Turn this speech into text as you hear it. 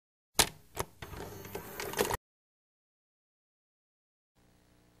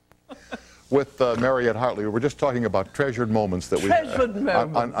with Mariette Hartley. We were just talking about treasured moments that we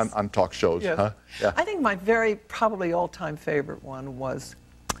on talk shows. Yes. Huh? Yeah. I think my probably all-time favorite one was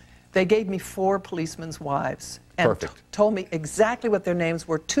they gave me 4 policemen's wives and told me exactly what their names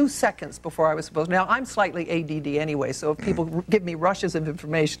were 2 seconds before I was supposed to. Now, I'm slightly ADD anyway, so if people give me rushes of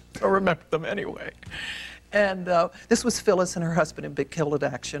information, I'll remember them anyway. And this was Phyllis and her husband in big killed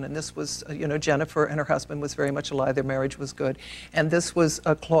action, and this was, you know, Jennifer and her husband was very much alive. Their marriage was good. And this was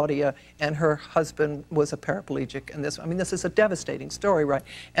Claudia, and her husband was a paraplegic. And this, I mean, this is a devastating story, right?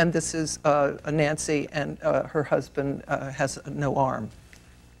 And this is Nancy, and her husband has no arm.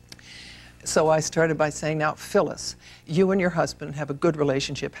 So I started by saying, now, Phyllis, you and your husband have a good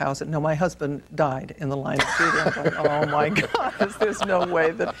relationship. How's it? No, my husband died in the line of duty. I'm going, oh, my God, there's no way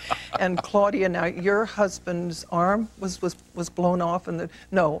that... And Claudia, now, your husband's arm was blown off. And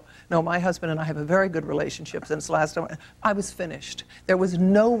no, my husband and I have a very good relationship since last time. I was finished. There was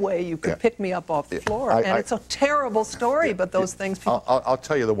no way you could pick me up off the floor. And it's a terrible story, but those things... I'll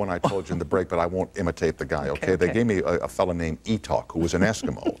tell you the one I told you in the break, but I won't imitate the guy, okay? They gave me a fellow named Etok, who was an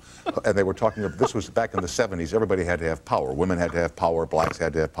Eskimo. And they were talking of, this was back in the 70s, everybody had to have power. Women had to have power, blacks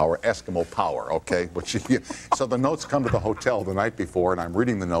had to have power, Eskimo power, okay? So the notes come to the hotel the night before, and I'm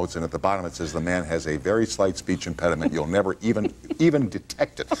reading the notes, and at the bottom it says the man has a very slight speech impediment. You'll never even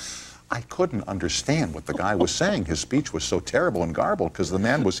detect it. I couldn't understand what the guy was saying. His speech was so terrible and garbled because the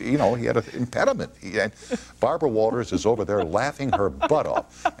man was, you know, he had an impediment. Barbara Walters is over there laughing her butt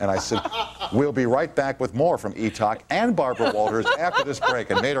off. And I said, we'll be right back with more from Etok and Barbara Walters after this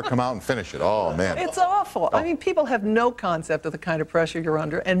break, and made her come out and finish it. Oh, man. It's awful. I mean, people have no concept of the kind of pressure you're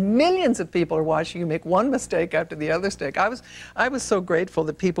under, and millions of people are watching you make one mistake after the other mistake. I was so grateful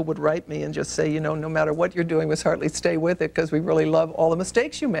that people would write me and just say, you know, no matter what you're doing, Miss Hartley, stay with it, because we really love all the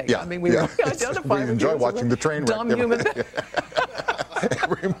mistakes you make. Yeah. I mean, we really identify with you. We enjoy watching the train wreck. Dumb human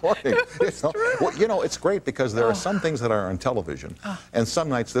every morning. Well, you know, it's great because there are some things that are on television, and some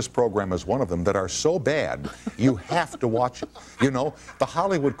nights this program is one of them, that are so bad you have to watch it. You know, the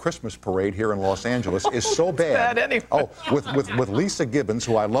Hollywood Christmas Parade here in Los Angeles is so bad. Anyway. Oh, with Lisa Gibbons,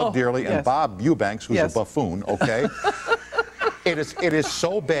 who I love dearly, and Bob Eubanks, who's a buffoon, okay? It is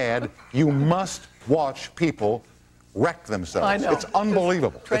so bad, you must watch people wreck themselves. I know. It's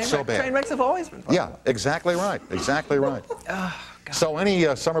unbelievable. It's so bad. Train wrecks have always been fun. Yeah, exactly right. Exactly right. Oh, so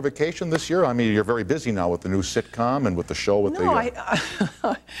any summer vacation this year? I mean, you're very busy now with the new sitcom and with the show with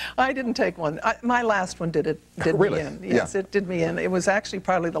I didn't take one. My last one did really? me in. Yes, it did me in. It was actually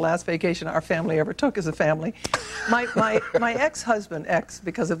probably the last vacation our family ever took as a family. My ex-husband,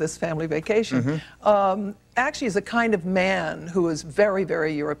 because of this family vacation, actually is a kind of man who is very,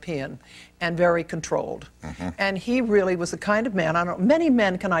 very European and very controlled. And he really was the kind of man, I don't know, many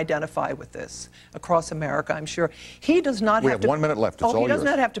men can identify with this across America, I'm sure. He does not have to... We have 1 minute left. It's all yours. He does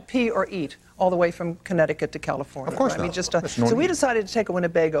not have to pee or eat all the way from Connecticut to California. Of course not. I mean, so we decided to take a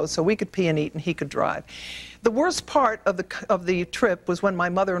Winnebago so we could pee and eat and he could drive. The worst part of the trip was when my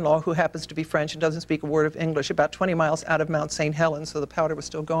mother-in-law, who happens to be French and doesn't speak a word of English, about 20 miles out of Mount St. Helens, so the powder was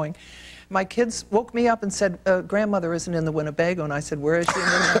still going, my kids woke me up and said, grandmother isn't in the Winnebago. And I said, where is she?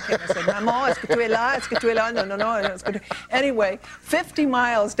 And I said, Maman, est-ce que tu es là? Est-ce que tu es là? No. Anyway, 50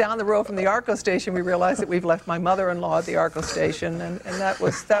 miles down the road from the Arco station, we realized that we've left my mother-in-law at the Arco station, and that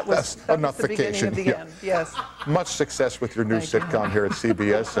was enough the beginning of the end. Yes. Much success with your new sitcom here at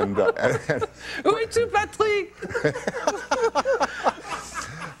CBS. Oui, tu Patrick.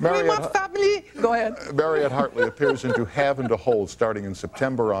 Go ahead. Mariette Hartley appears in To Have and to Hold starting in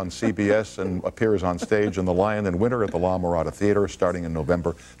September on CBS and appears on stage in The Lion in Winter at the La Mirada Theater starting in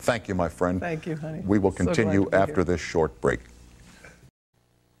November. Thank you, my friend. Thank you, honey. We will continue after this short break.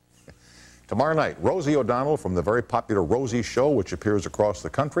 Tomorrow night, Rosie O'Donnell from the very popular Rosie Show, which appears across the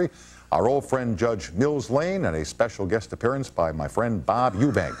country, our old friend Judge Mills Lane, and a special guest appearance by my friend Bob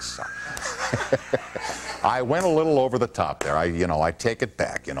Eubanks. I went a little over the top there. I take it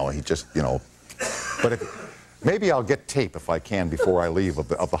back. He just, But maybe I'll get tape if I can before I leave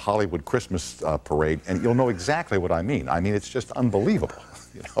of the Hollywood Christmas parade, and you'll know exactly what I mean. I mean, it's just unbelievable.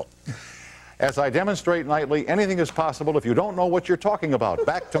 As I demonstrate nightly, anything is possible if you don't know what you're talking about.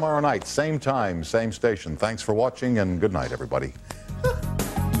 Back tomorrow night, same time, same station. Thanks for watching, and good night, everybody.